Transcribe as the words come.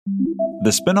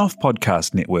The Spin-off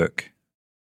Podcast Network.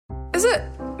 Is it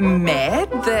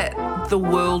mad that the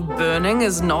world burning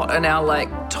is not in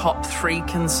our, top 3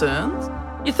 concerns?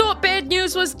 You thought bad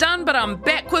news was done, but I'm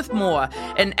back with more.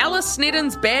 In Alice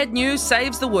Snedden's Bad News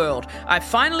Saves the World, I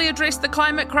finally address the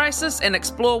climate crisis and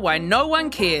explore why no one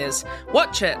cares.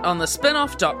 Watch it on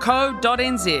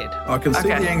thespinoff.co.nz. I can see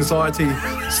the anxiety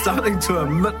starting to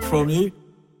emit from you.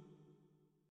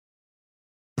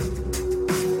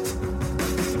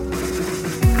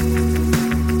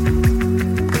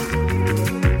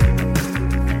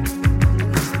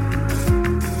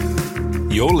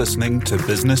 You're listening to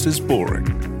Business is Boring,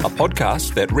 a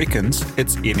podcast that reckons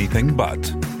it's anything but.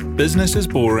 Business is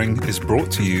Boring is brought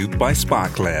to you by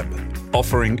Spark Lab,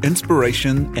 offering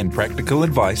inspiration and practical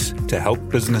advice to help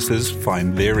businesses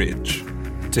find their edge.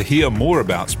 To hear more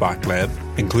about Spark Lab,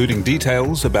 including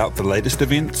details about the latest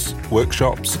events,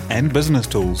 workshops, and business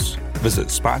tools, visit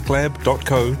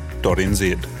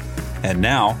sparklab.co.nz. And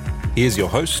now, here's your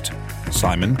host,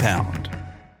 Simon Pound.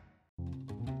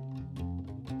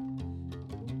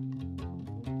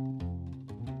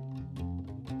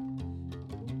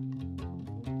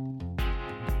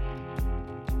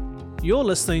 You're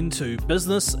listening to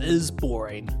Business is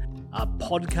Boring, a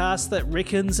podcast that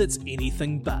reckons it's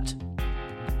anything but.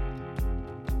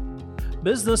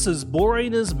 Business is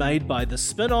Boring is made by The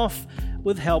Spin-off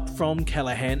with help from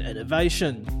Callaghan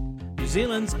Innovation, New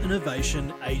Zealand's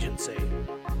innovation agency.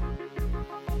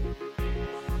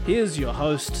 Here's your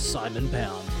host, Simon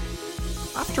Pound.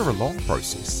 After a long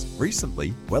process,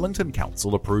 recently Wellington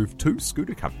Council approved 2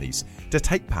 scooter companies to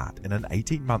take part in an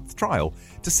 18-month trial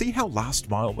to see how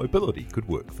last-mile mobility could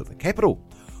work for the capital.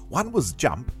 One was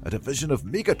Jump, a division of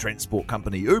mega transport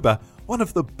company Uber, one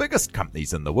of the biggest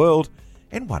companies in the world,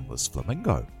 and one was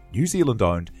Flamingo, New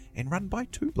Zealand-owned and run by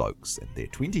 2 blokes in their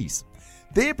 20s.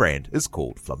 Their brand is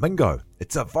called Flamingo.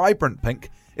 It's a vibrant pink.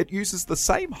 It uses the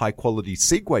same high-quality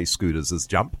Segway scooters as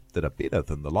Jump that are better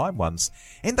than the Lime ones,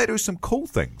 and they do some cool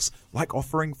things like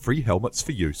offering free helmets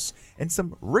for use and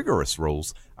some rigorous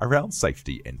rules around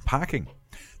safety and parking.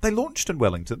 They launched in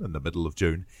Wellington in the middle of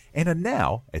June and are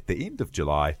now, at the end of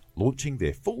July, launching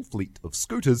their full fleet of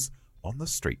scooters on the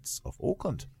streets of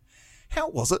Auckland. How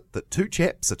was it that 2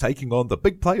 chaps are taking on the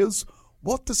big players?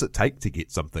 What does it take to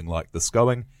get something like this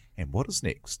going? And what is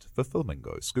next for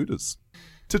Flamingo scooters?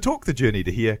 To talk the journey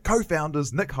to here,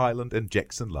 co-founders Nick Hyland and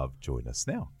Jacksen Love join us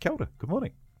now. Kia ora, good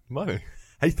morning. Morning.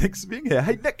 Hey, thanks for being here.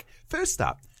 Hey, Nick, first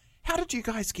up, how did you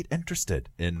guys get interested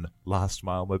in last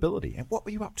mile mobility and what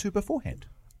were you up to beforehand?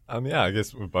 I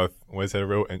guess we've both always had a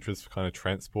real interest for kind of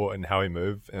transport and how we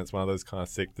move, and it's one of those kind of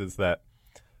sectors that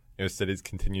cities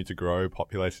continue to grow,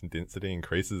 population density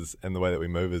increases, and the way that we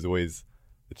move is always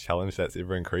the challenge that's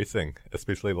ever increasing,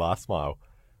 especially last mile,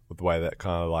 with the way that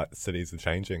kind of cities are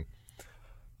changing.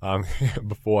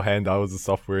 Beforehand, I was a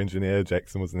software engineer,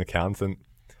 Jacksen was an accountant,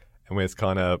 and we just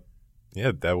kind of,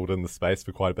 dabbled in the space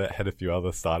for quite a bit, had a few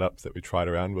other startups that we tried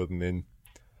around with, and then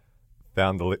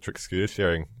found electric scooter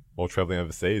sharing while traveling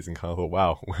overseas and kind of thought,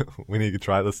 wow, we need to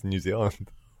try this in New Zealand.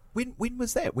 When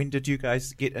was that? When did you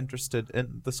guys get interested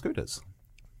in the scooters?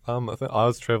 I think I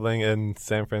was traveling in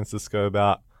San Francisco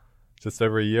about just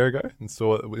over a year ago and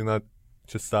saw it,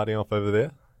 just starting off over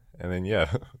there, and then,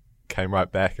 came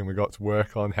right back and we got to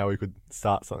work on how we could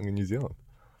start something in New Zealand.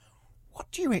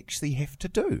 What do you actually have to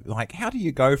do? How do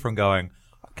you go from going,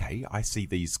 okay, I see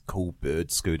these cool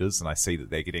bird scooters and I see that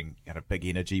they're getting big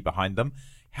energy behind them.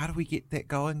 How do we get that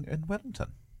going in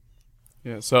Wellington?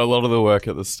 Yeah, so a lot of the work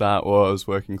at the start was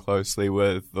working closely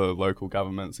with the local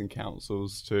governments and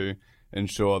councils to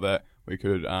ensure that we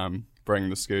could bring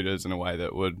the scooters in a way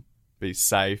that would be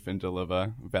safe and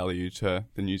deliver value to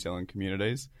the New Zealand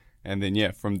communities. And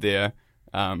then, from there,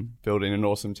 building an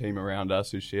awesome team around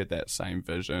us who shared that same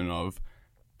vision of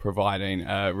providing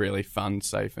a really fun,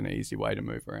 safe and easy way to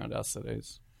move around our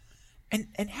cities. And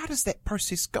how does that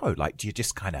process go? Do you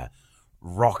just kind of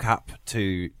rock up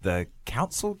to the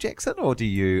council, Jacksen, or do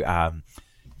you,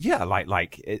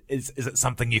 is it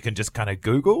something you can just kind of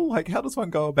Google? How does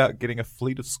one go about getting a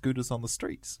fleet of scooters on the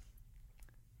streets?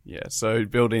 Yeah, so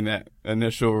building that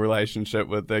initial relationship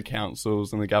with the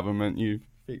councils and the government, you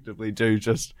effectively do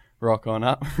just rock on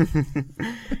up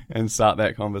and start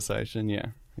that conversation. Yeah.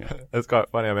 It's quite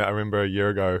funny. I remember a year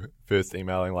ago first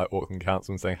emailing Auckland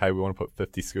Council and saying, hey, we want to put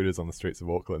 50 scooters on the streets of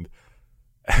Auckland,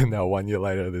 and now 1 year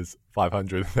later there's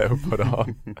 500 that were put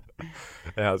on.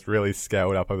 And it's really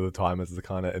scaled up over the time as the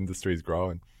kind of industry is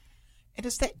growing. And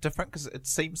is that different? Because it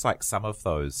seems like some of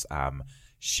those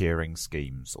sharing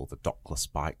schemes or the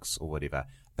dockless bikes or whatever,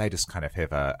 they just kind of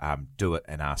have a do it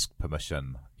and ask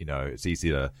permission. It's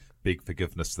easier to beg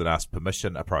forgiveness than ask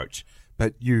permission approach.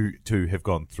 But you two have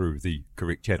gone through the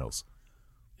correct channels.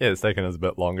 Yeah, it's taken us a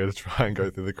bit longer to try and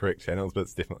go through the correct channels, but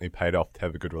it's definitely paid off to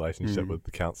have a good relationship with the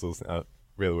councils. It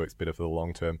really works better for the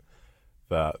long term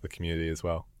for the community as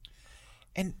well.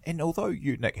 And although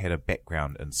you, Nick, had a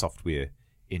background in software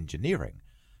engineering,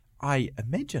 I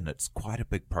imagine it's quite a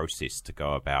big process to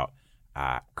go about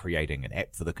creating an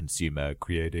app for the consumer,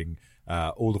 creating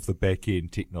all of the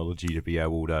back-end technology to be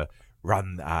able to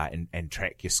run and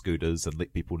track your scooters and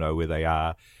let people know where they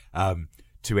are,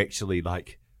 to actually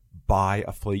buy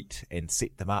a fleet and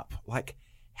set them up.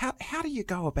 How do you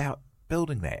go about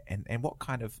building that, and what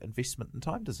kind of investment and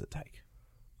time does it take?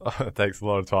 It takes a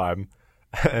lot of time.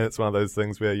 And it's one of those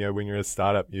things where, when you're a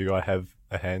startup, you got to have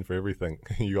a hand for everything.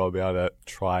 You got to be able to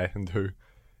try and do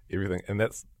everything. And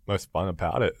that's most fun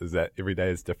about it, is that every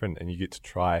day is different and you get to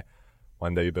try.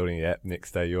 One day you're building an app,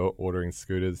 next day you're ordering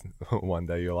scooters, one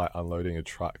day you're unloading a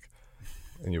truck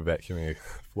and you're vacuuming a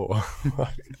floor.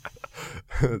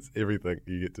 It's everything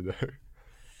you get to do.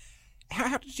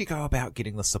 How did you go about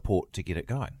getting the support to get it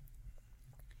going?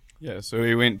 Yeah, so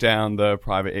we went down the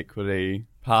private equity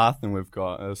path, and we've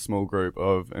got a small group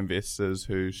of investors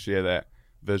who share that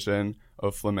vision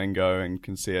of Flamingo and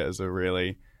can see it as a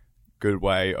really good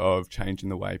way of changing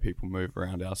the way people move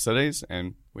around our cities.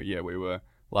 And we were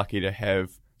lucky to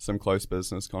have some close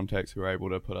business contacts who were able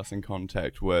to put us in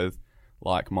contact with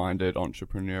like-minded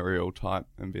entrepreneurial type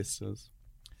investors.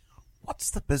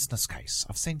 What's the business case?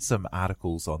 I've seen some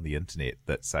articles on the internet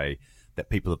that say that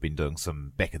people have been doing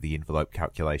some back-of-the-envelope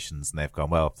calculations, and they've gone,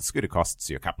 well, if the scooter costs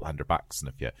you a couple $100, and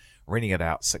if you're renting it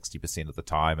out 60% of the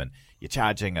time, and you're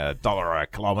charging $1 a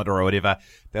kilometre or whatever,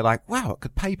 they're like, wow, it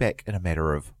could pay back in a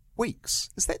matter of weeks.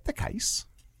 Is that the case?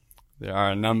 There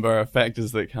are a number of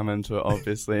factors that come into it,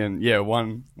 obviously, and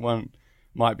one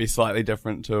might be slightly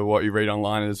different to what you read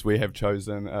online, is we have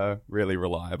chosen a really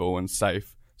reliable and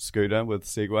safe scooter with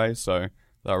Segway, so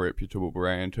they're a reputable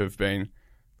brand who have been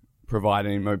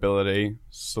providing mobility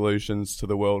solutions to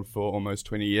the world for almost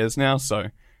 20 years now, so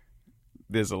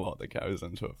there's a lot that goes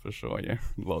into it for sure,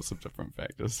 lots of different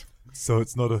factors. So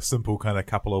it's not a simple kind of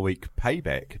couple of week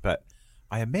payback, but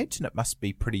I imagine it must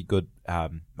be pretty good,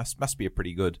 must be a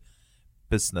pretty good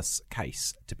business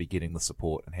case to be getting the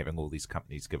support and having all these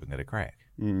companies giving it a crack.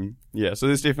 Yeah, so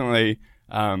there's definitely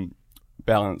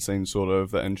balancing sort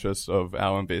of the interests of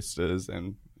our investors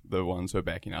and the ones who are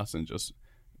backing us, and just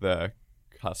the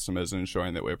customers, and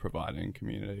ensuring that we're providing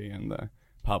community and the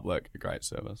public a great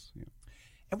service. Yeah.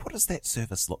 And what does that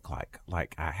service look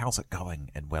like? How's it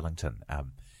going in Wellington?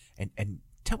 And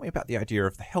tell me about the idea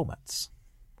of the helmets.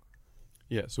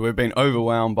 Yeah, so we've been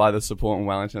overwhelmed by the support in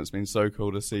Wellington. It's been so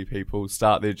cool to see people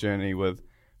start their journey with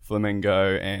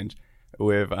Flamingo, and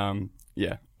we've,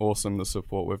 awesome the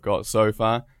support we've got so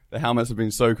far. The helmets have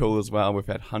been so cool as well. We've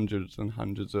had hundreds and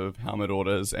hundreds of helmet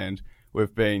orders, and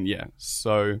we've been,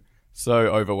 so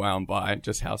overwhelmed by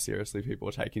just how seriously people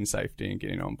are taking safety and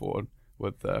getting on board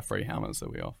with the free helmets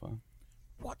that we offer.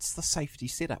 What's the safety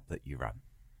setup that you run?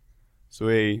 So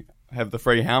we have the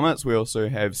free helmets. We also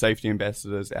have safety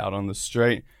ambassadors out on the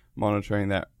street monitoring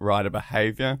that rider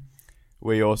behaviour.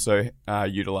 We also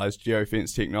utilise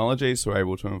geofence technology, so we're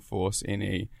able to enforce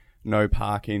any no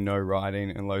parking, no riding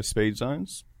in low speed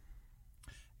zones.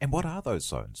 And what are those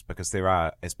zones? Because there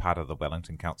are, as part of the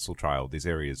Wellington Council trial, there's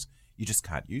areas you just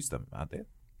can't use them, aren't there?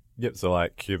 Yep, so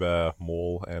Cuba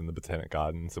Mall and the Botanic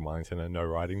Gardens in Wellington are no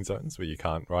riding zones where you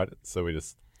can't ride it. So we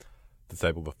just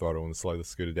disable the throttle and slow the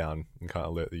scooter down and kind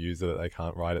of alert the user that they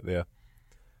can't ride it there.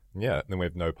 And then we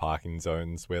have no parking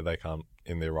zones where they can't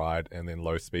end their ride, and then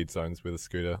low speed zones where the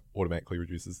scooter automatically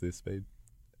reduces their speed.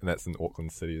 And that's in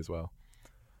Auckland City as well,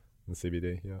 in the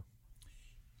CBD,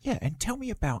 Yeah, and tell me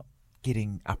about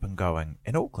getting up and going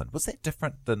in Auckland. Was that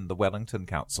different than the Wellington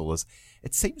Council?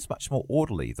 It seems much more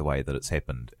orderly the way that it's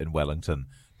happened in Wellington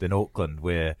than Auckland,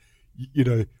 where,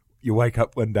 you wake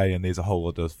up one day and there's a whole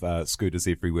lot of scooters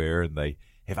everywhere, and they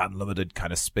have unlimited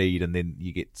kind of speed, and then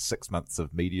you get 6 months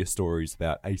of media stories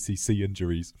about ACC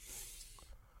injuries.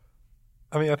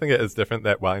 I mean, I think it is different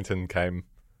that Wellington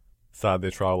started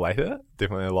their trial later.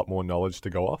 Definitely a lot more knowledge to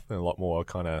go off and a lot more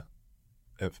kind of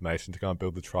information to go and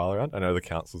build the trial around. I know the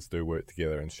councils do work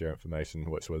together and share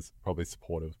information, which was probably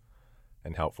supportive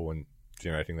and helpful in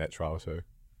generating that trial too.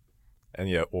 And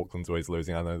Auckland's always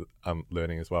losing. I know I'm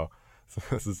learning as well. So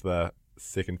this is the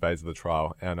second phase of the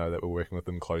trial, and I know that we're working with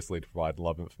them closely to provide a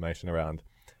lot of information around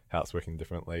how it's working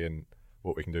differently and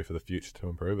what we can do for the future to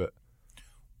improve it.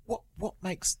 What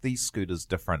makes these scooters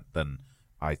different than,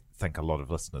 I think a lot of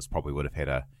listeners probably would have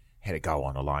had a go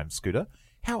on a Lime scooter?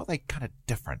 How are they kind of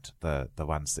different, the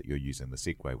ones that you're using, the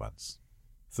Segway ones?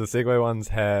 So the Segway ones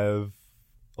have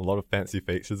a lot of fancy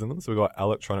features in them. So we've got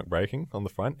electronic braking on the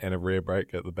front and a rear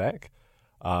brake at the back.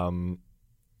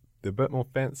 They're a bit more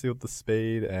fancy with the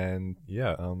speed, and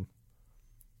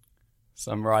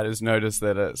some riders notice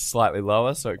that it's slightly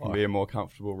lower, so it can be a more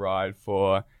comfortable ride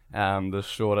for the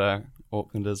shorter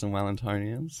Aucklanders and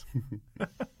Wellingtonians.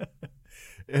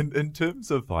 In terms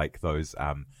of like those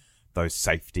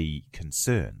safety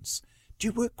concerns, do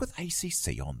you work with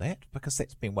ACC on that? Because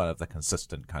that's been one of the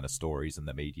consistent kind of stories in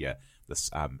the media,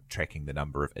 this tracking the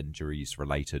number of injuries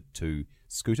related to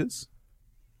scooters.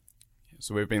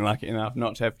 So we've been lucky enough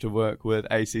not to have to work with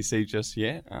ACC just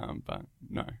yet, but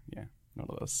no, not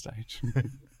at this stage.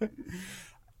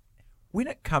 When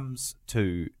it comes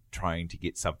to trying to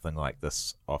get something like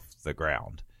this off the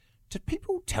ground, did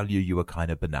people tell you were kind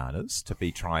of bananas to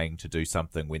be trying to do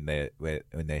something when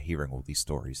they're hearing all these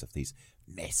stories of these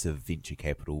massive venture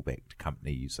capital backed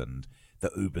companies and the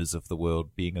Ubers of the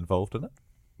world being involved in it?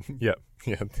 Yeah,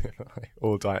 definitely.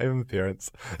 All the time, even the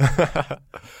parents.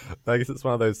 I guess it's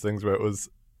one of those things where it's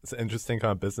an interesting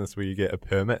kind of business where you get a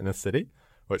permit in a city,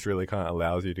 which really kind of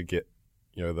allows you to get,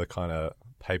 the kind of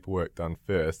paperwork done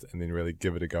first and then really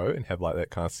give it a go and have like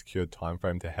that kind of secured time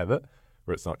frame to have it,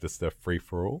 where it's not just a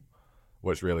free-for-all,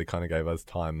 which really kind of gave us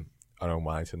time. I know in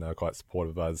Wellington, they were quite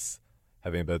supportive of us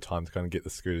having a bit of time to kind of get the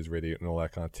scooters ready and all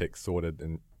that kind of tech sorted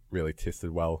and really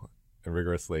tested well and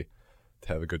rigorously to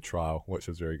have a good trial, which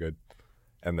was very good.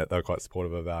 And that they were quite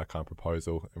supportive of our kind of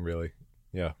proposal and really,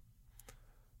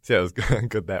 So it was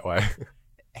good that way.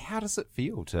 How does it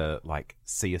feel to like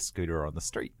see a scooter on the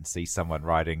street and see someone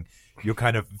riding your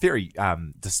kind of very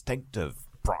distinctive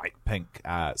bright pink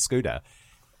scooter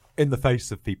in the face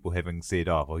of people having said,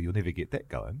 oh, well, you'll never get that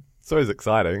going? It's always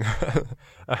exciting.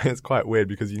 It's quite weird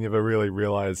because you never really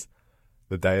realise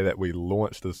the day that we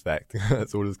launched this fact.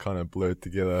 It's all just kind of blurred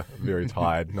together, very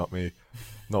tired, not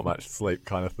much sleep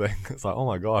kind of thing. It's like, oh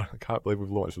my God, I can't believe we've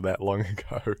launched that long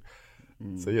ago.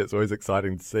 So it's always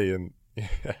exciting to see, and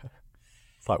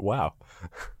it's like, wow.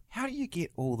 How do you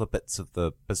get all the bits of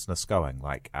the business going?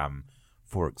 Like,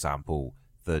 for example,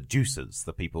 the juicers,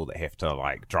 the people that have to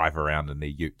like drive around in their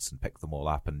utes and pick them all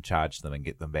up and charge them and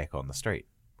get them back on the street.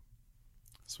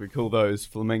 So we call those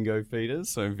Flamingo feeders,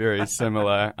 so very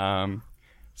similar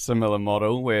similar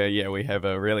model where, we have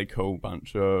a really cool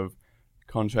bunch of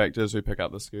contractors who pick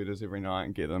up the scooters every night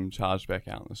and get them charged back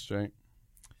out in the street.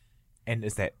 And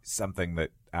is that something that,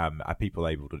 are people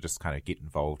able to just kind of get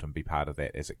involved and be part of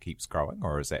that as it keeps growing?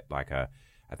 Or is that like are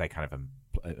they kind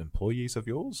of employees of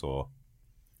yours, or?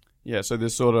 Yeah, so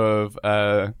there's sort of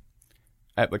a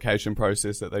application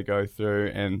process that they go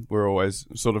through, and we're always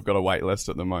sort of got a wait list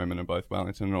at the moment in both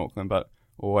Wellington and Auckland, but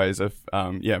always if,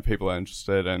 people are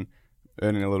interested in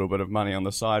earning a little bit of money on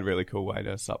the side, really cool way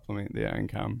to supplement their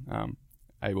income,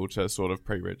 able to sort of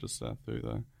pre-register through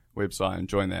the website and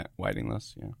join that waiting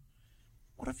list,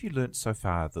 What have you learnt so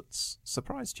far that's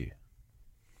surprised you?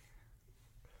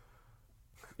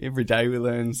 Every day we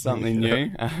learn something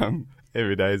new.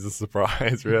 Every day is a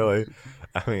surprise, really.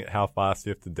 I mean, how fast you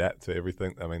have to adapt to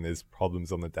everything. I mean, there's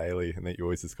problems on the daily, and that you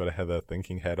always just got to have a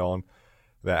thinking hat on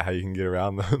about how you can get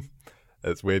around them.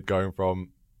 It's weird going from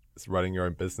running your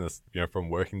own business, from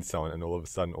working to someone, and all of a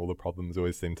sudden all the problems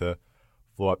always seem to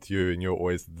flow up to you, and you're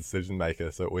always the decision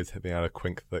maker. So always being able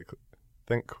to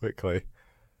think quickly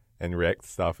and react to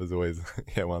stuff is always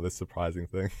one of the surprising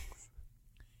things.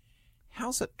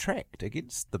 How's it tracked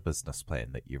against the business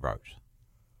plan that you wrote?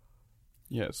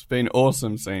 Yeah, it's been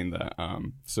awesome seeing the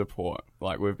support.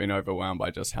 Like, we've been overwhelmed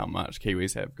by just how much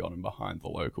Kiwis have gotten behind the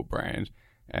local brand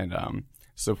and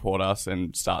support us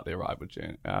and start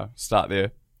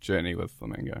their journey with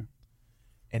Flamingo.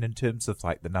 And in terms of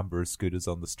like the number of scooters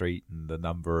on the street and the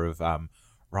number of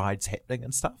rides happening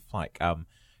and stuff, like I'm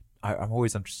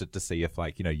always interested to see if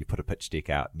you put a pitch deck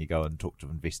out and you go and talk to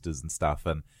investors and stuff,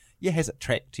 and has it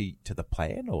tracked to the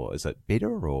plan, or is it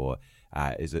better, or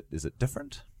is it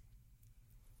different?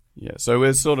 Yeah, so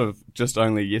we're sort of just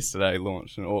only yesterday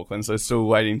launched in Auckland, so still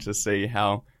waiting to see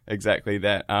how exactly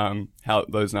that, how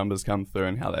those numbers come through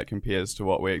and how that compares to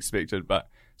what we expected. But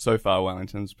so far,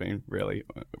 Wellington's been really,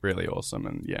 really awesome,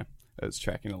 and it's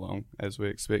tracking along as we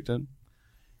expected.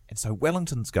 And so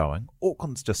Wellington's going,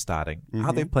 Auckland's just starting. Mm-hmm.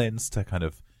 Are there plans to kind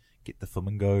of get the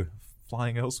Flamingo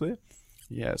flying elsewhere?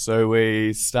 Yeah, so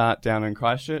we start down in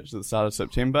Christchurch at the start of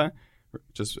September.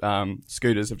 Just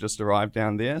scooters have just arrived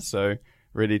down there, so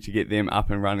ready to get them up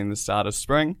and running the start of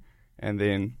spring. And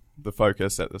then the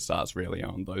focus at the start's really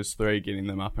on those three, getting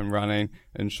them up and running,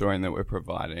 ensuring that we're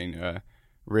providing a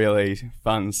really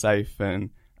fun, safe,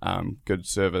 and good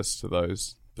service to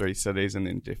those three cities, and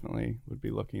then definitely would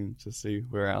be looking to see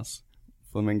where else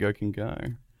Flamingo can go.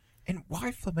 And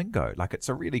why Flamingo? Like, it's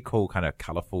a really cool, kind of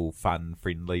colourful, fun,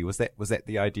 friendly. Was that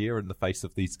the idea in the face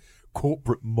of these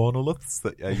corporate monoliths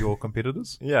that are your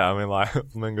competitors? Yeah, I mean, like,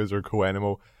 flamingos are a cool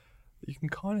animal. You can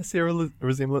kind of see a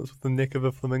resemblance with the neck of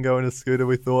a flamingo in a scooter,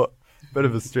 we thought. Bit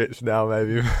of a stretch now,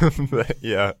 maybe. But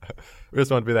yeah, we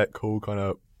just want to be that cool kind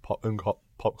of pop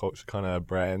culture kind of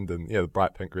brand. And yeah, the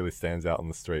bright pink really stands out on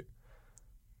the street.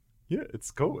 Yeah,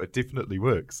 it's cool. It definitely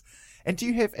works. And do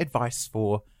you have advice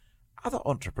for other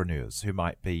entrepreneurs who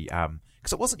might be,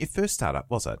 because it wasn't your first startup,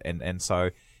 was it? And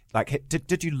so, like,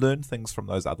 did you learn things from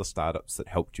those other startups that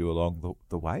helped you along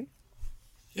the way?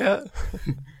 Yeah.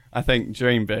 I think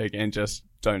dream big and just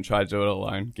don't try to do it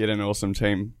alone. Get an awesome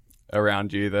team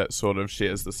around you that sort of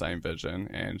shares the same vision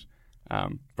and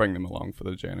bring them along for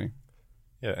the journey.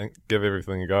 Yeah, and give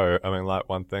everything a go. I mean, like,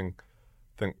 one thing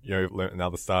I think, I've learned in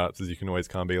other startups is you can always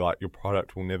kind of be like, your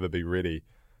product will never be ready,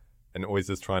 and always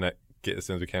just trying to get as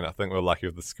soon as we can. I think we're lucky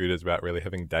with the scooters about really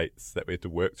having dates that we have to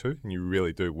work to, and you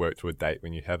really do work to a date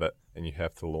when you have it and you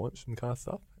have to launch and kind of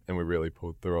stuff. And we really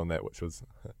pulled through on that, which was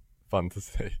fun to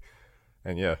see.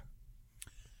 And yeah.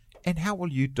 And how will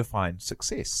you define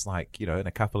success? Like, in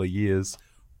a couple of years,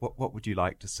 what would you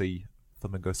like to see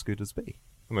Flamingo scooters be?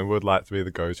 I mean, we'd like to be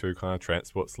the go-to kind of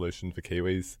transport solution for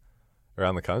Kiwis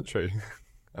around the country.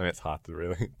 I mean, it's hard to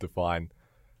really define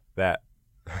that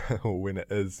or when it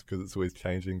is, because it's always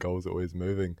changing, goals are always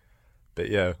moving. But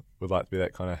yeah, we'd like to be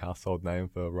that kind of household name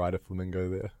for Rider Flamingo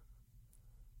there.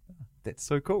 That's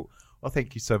so cool. Well,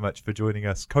 thank you so much for joining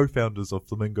us, co-founders of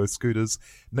Flamingo Scooters,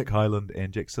 Nick Hyland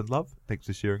and Jacksen Love. Thanks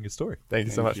for sharing your story. Thank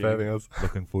you so much for having us.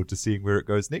 Looking forward to seeing where it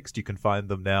goes next. You can find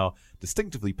them now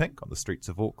distinctively pink on the streets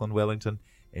of Auckland, Wellington,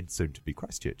 and soon to be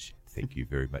Christchurch. Thank you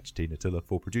very much, Tina Tiller,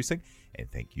 for producing,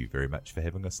 and thank you very much for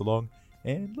having us along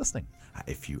and listening.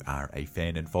 If you are a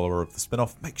fan and follower of The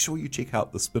Spinoff, make sure you check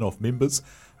out The Spinoff Members,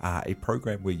 a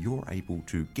program where you're able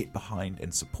to get behind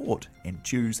and support and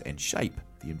choose and shape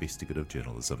the investigative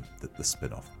journalism that The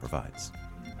Spinoff provides.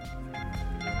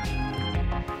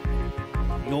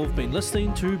 You've been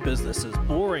listening to Business is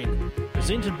Boring,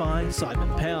 presented by Simon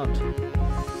Pound,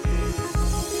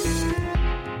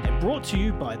 and brought to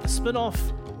you by The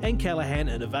Spinoff and Callaghan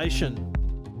Innovation.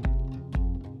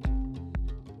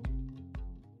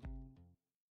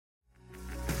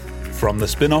 From the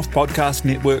Spinoff Podcast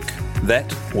Network,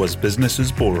 that was Business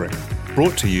is Boring,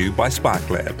 brought to you by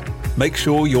SparkLab. Make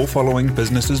sure you're following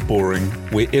Business is Boring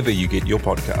wherever you get your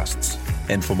podcasts.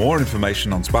 And for more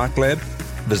information on SparkLab,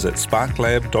 visit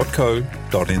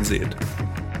sparklab.co.nz.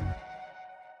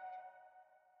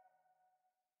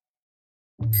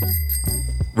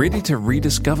 Ready to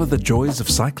rediscover the joys of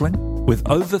cycling? With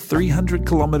over 300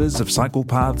 kilometres of cycle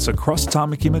paths across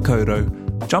Tamaki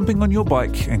Makaurau, jumping on your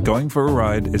bike and going for a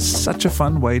ride is such a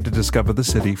fun way to discover the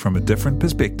city from a different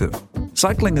perspective.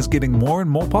 Cycling is getting more and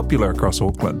more popular across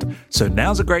Auckland, so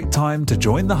now's a great time to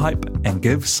join the hype and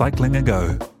give cycling a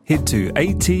go. Head to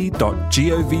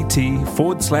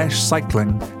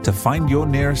at.govt/cycling to find your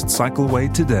nearest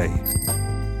cycleway today.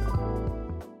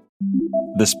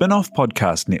 The Spinoff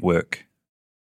Podcast Network.